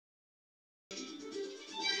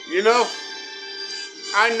You know,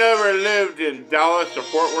 I never lived in Dallas or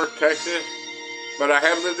Fort Worth, Texas, but I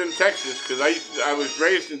have lived in Texas because I was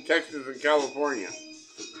raised in Texas and California.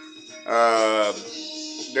 Uh,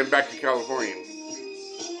 then back to California.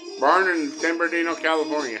 Born in San Bernardino,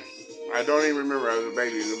 California. I don't even remember. I was a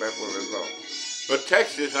baby in the back when I was But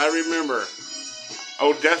Texas, I remember.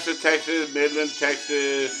 Odessa, Texas, Midland,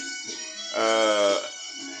 Texas,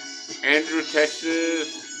 Andrew,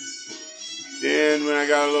 Texas. Then when I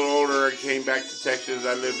got a little older, I came back to Texas.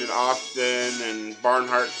 I lived in Austin and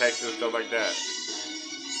Barnhart, Texas, stuff like that.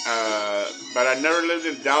 But I never lived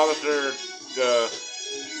in Dallas or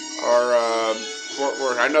Fort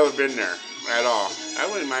Worth. I've never been there at all. I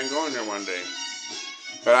wouldn't mind going there one day.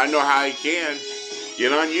 But I know how you can.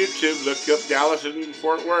 Get on YouTube, look up Dallas and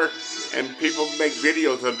Fort Worth, and people make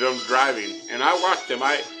videos of them driving. And I watch them.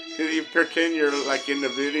 Because you pretend you're like in the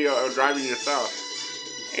video or driving yourself.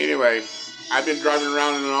 Anyway, I've been driving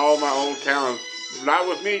around in all my old towns. Not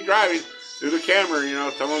with me driving, through the camera, you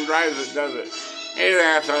know. Someone drives it, does it. Anyway,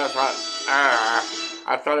 I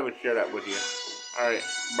thought I would share that with you. Alright,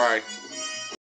 bye.